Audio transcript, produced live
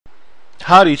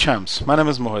Howdy champs, my name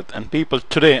is Mohit and people,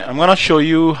 today I'm gonna show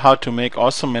you how to make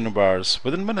awesome menu bars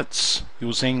within minutes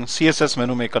using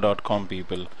cssmenumaker.com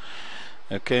people.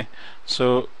 Okay,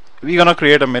 so we're gonna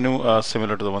create a menu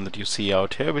similar to the one that you see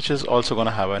out here, which is also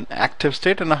gonna have an active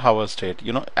state and a hover state.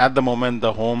 You know, at the moment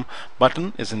the home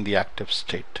button is in the active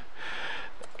state.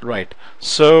 Right,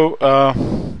 so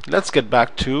let's get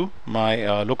back to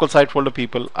my local site folder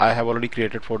people. I have already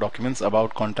created 4 documents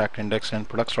about contact index and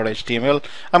products.html.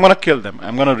 I'm gonna kill them.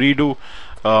 I'm gonna redo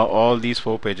all these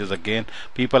 4 pages again.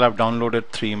 People have downloaded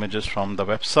 3 images from the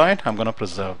website. I'm gonna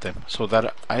preserve them so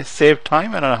that I save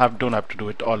time and don't have to do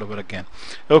it all over again.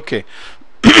 Okay.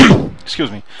 Excuse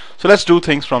me. So let's do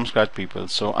things from scratch people.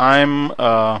 So I'm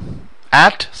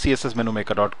at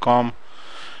cssmenumaker.com.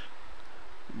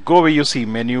 Go where you see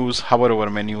menus, hover over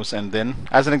menus, and then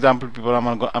as an example people,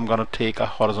 I'm gonna take a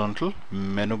horizontal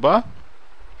menu bar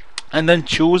and then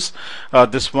choose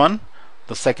this one,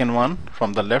 the second one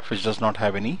from the left, which does not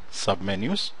have any sub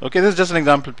menus. Okay, this is just an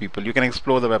example people. You can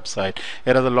explore the website.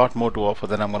 It has a lot more to offer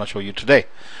than I'm gonna show you today.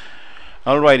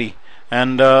 Alrighty,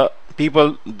 and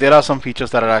people, there are some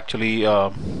features that are actually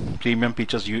premium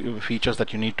features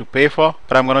that you need to pay for,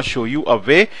 but I'm gonna show you a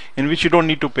way in which you don't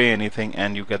need to pay anything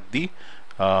and you get the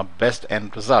best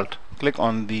end result. Click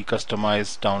on the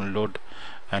customize download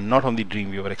and not on the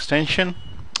Dreamweaver extension.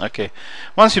 Okay,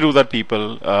 once you do that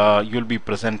people, you'll be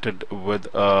presented with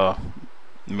a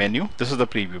menu. This is the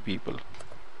preview people.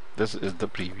 This is the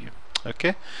preview.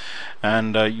 Okay,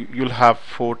 and you'll have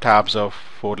 4 tabs of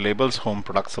 4 labels: home,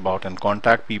 products, about, and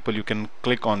contact people. You can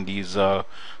click on these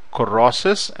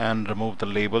crosses and remove the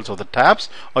labels of the tabs,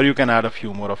 or you can add a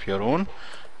few more of your own,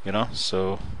 you know.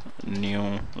 So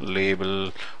new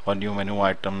label or new menu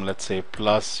item, let's say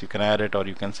plus, you can add it, or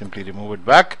you can simply remove it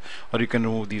back, or you can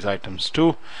remove these items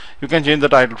too. You can change the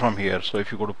title from here. So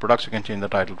if you go to products, you can change the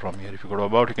title from here. If you go to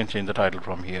about, you can change the title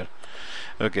from here.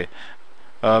 Okay,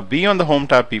 be on the home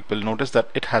tab people. Notice that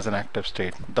it has an active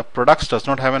state. The products does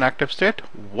not have an active state.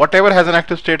 Whatever has an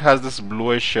active state has this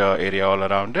bluish area all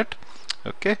around it.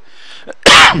 Okay.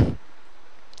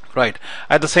 Right,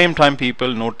 at the same time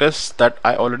people, notice that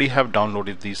I already have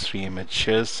downloaded these 3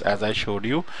 images as I showed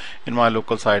you in my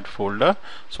local site folder,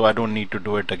 so I don't need to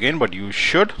do it again, but you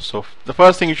should. So the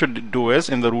first thing you should do is,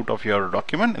 in the root of your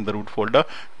document, in the root folder,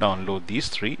 download these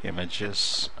 3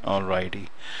 images. Alrighty,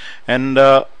 and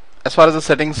as far as the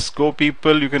settings go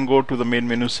people, you can go to the main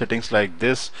menu settings like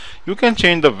this. You can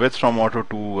change the width from auto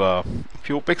to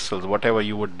few pixels, whatever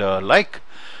you would like,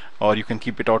 or you can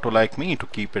keep it auto like me to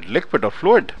keep it liquid or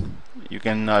fluid. You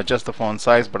can adjust the font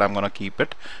size, but I'm gonna keep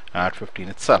it at 15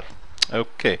 itself.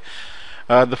 Okay,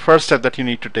 the first step that you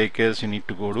need to take is you need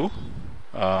to go to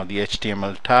the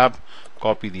HTML tab,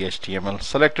 copy the HTML,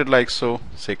 select it like so,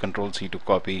 say Ctrl C to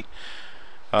copy.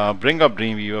 Bring up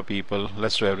Dreamweaver people.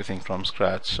 Let's do everything from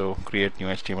scratch. So create new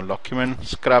HTML document,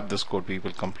 scrap this code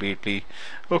people completely.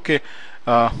 Okay,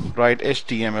 write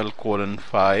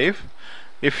HTML:5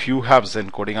 if you have Zen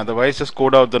coding, otherwise just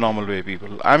code out the normal way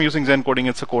people. I'm using Zen coding.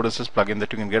 It's a code assist plugin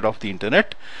that you can get off the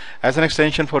internet as an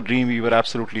extension for Dreamweaver,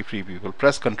 absolutely free people.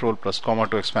 Press Ctrl plus comma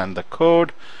to expand the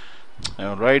code.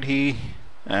 Alrighty,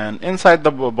 and inside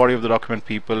the body of the document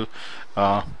people,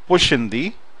 push in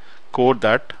the code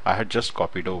that I had just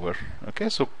copied over. Okay,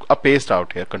 so a paste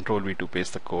out here, Ctrl V to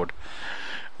paste the code.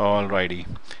 Alrighty,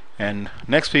 and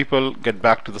next people, get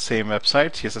back to the same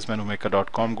website,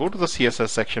 cssmenumaker.com. Go to the CSS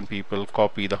section people,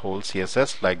 copy the whole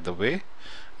CSS like the way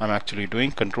I'm actually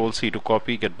doing. Ctrl C to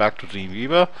copy, get back to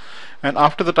Dreamweaver, and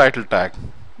after the title tag,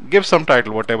 give some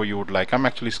title whatever you would like. I'm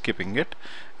actually skipping it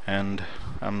and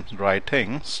I'm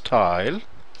writing style,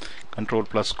 Control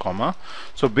plus comma.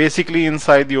 So basically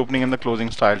inside the opening and the closing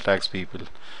style tags people,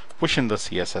 push in the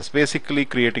CSS, basically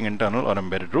creating internal or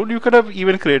embedded rule. You could have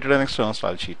even created an external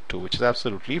style sheet too, which is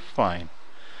absolutely fine.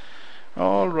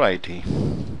 Alrighty,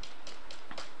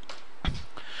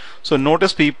 so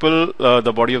notice people,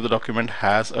 the body of the document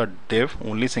has a div,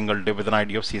 only single div with an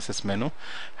ID of CSS menu,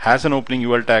 has an opening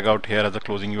UL tag out here, has a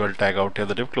closing UL tag out here,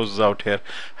 the div closes out here,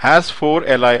 has 4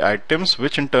 li items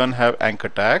which in turn have anchor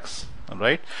tags,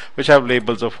 right, which have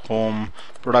labels of home,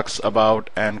 products, about,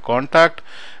 and contact,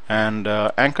 and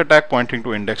anchor tag pointing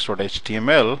to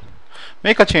index.html.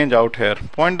 Make a change out here,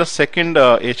 point the second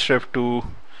href to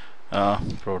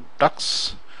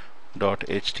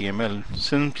products.html,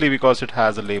 simply because it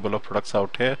has a label of products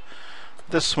out here.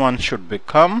 This one should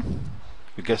become,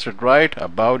 you guessed it right,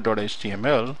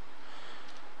 about.html,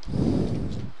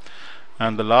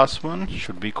 and the last one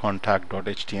should be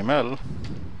contact.html.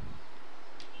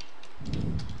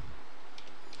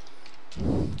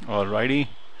 Alrighty,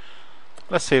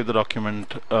 let's save the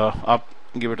document up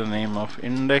give it a name of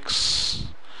index.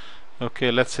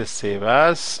 Okay, let's say save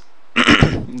as.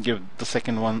 Give the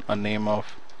second one a name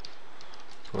of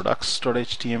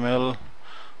products.html,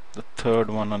 the third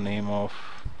one a name of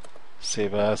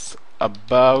save as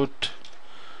about.html,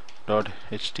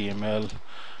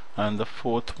 and the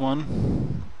fourth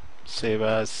one save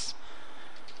as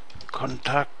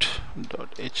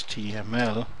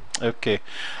contact.html. Okay,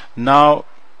 now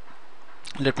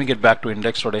let me get back to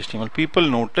index.html. People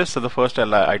notice that the first li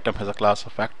item has a class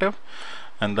of active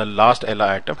and the last li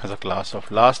item has a class of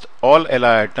last. All li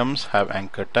items have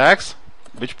anchor tags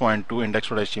which point to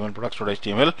index.html,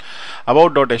 products.html,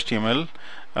 about.html,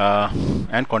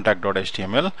 and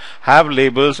contact.html, have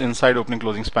labels inside opening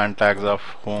closing span tags of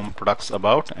home, products,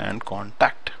 about, and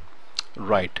contact.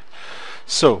 Right.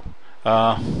 So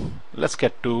let's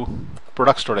get to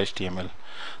products.html.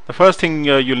 The first thing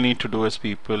you'll need to do is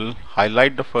people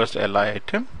highlight the first li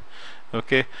item.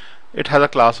 Okay, it has a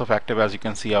class of active, as you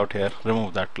can see out here.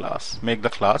 Remove that class, make the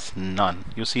class none.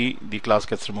 You see the class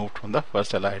gets removed from the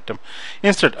first li item.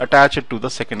 Instead, attach it to the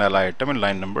second li item in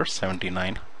line number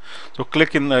 79. So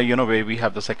click in the where we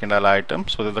have the second li item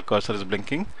so that the cursor is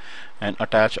blinking, and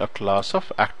attach a class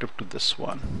of active to this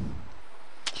one.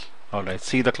 Alright,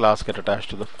 see the class get attached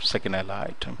to the second li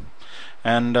item,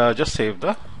 and just save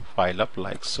the file up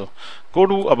like so. Go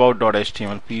to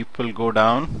about.html. People go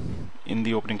down in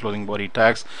the opening closing body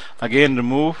tags. Again,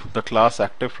 remove the class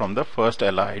active from the first li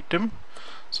item,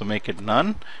 so make it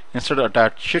none. Instead,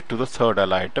 attach it to the third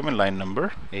li item in line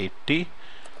number 80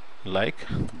 like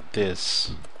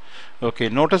this. Okay,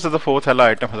 notice that the fourth li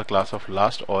item has a class of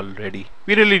last already.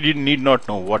 We really need not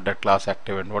know what that class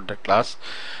active and what that class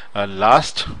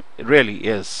last really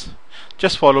is.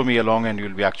 Just follow me along and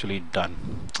you'll be actually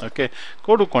done. Okay,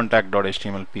 go to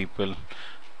contact.html people,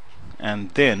 and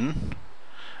then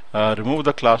remove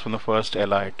the class from the first li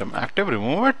item active.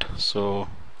 Remove it, so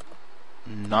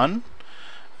none,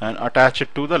 and attach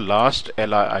it to the last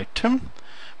li item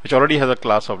which already has a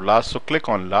class of last. So click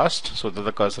on last so that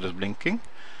the cursor is blinking,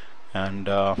 and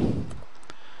now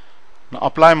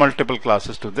apply multiple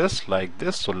classes to this like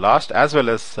this. So last as well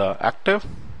as active.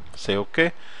 Say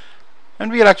OK,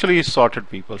 and we are actually sorted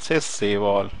people. Say save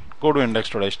all. Go to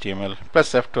index.html,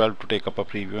 press F12 to take up a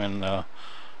preview in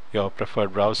your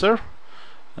preferred browser.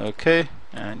 Okay,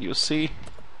 and you see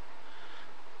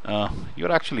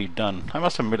you're actually done. I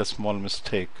must have made a small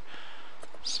mistake.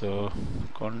 So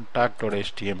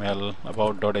contact.html,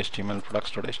 about.html,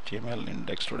 products.html,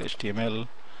 index.html,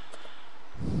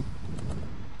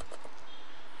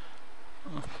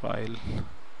 file,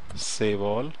 save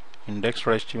all,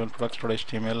 index.html,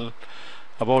 products.html,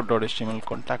 about.html,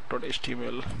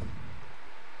 contact.html.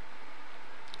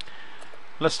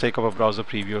 Let's take up a browser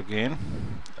preview again.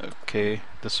 Okay,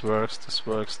 this works,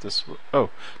 oh,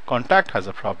 contact has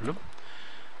a problem.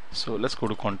 So let's go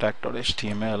to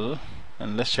contact.html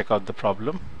and let's check out the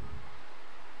problem.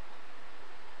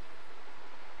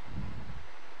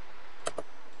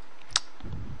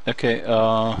 Okay,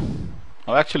 I've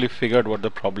actually figured what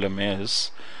the problem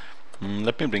is.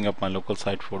 Let me bring up my local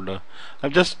site folder.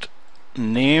 I've just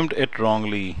named it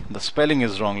wrongly. The spelling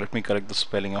is wrong. Let me correct the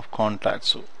spelling of contact.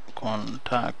 So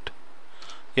contact.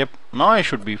 Yep, now I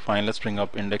should be fine. Let's bring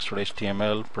up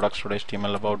index.html,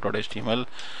 products.html, about.html,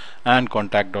 and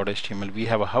contact.html. We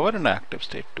have a hover and active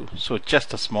state too. So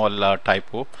just a small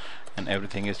typo, and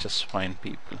everything is just fine,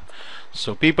 people.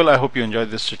 So people, I hope you enjoyed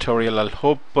this tutorial. I'll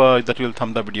hope that you'll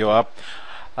thumb the video up.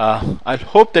 I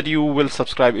hope that you will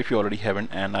subscribe if you already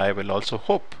haven't, and I will also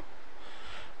hope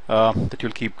that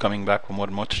you'll keep coming back for more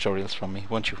and more tutorials from me,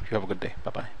 won't you? You have a good day.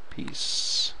 Bye bye.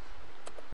 Peace.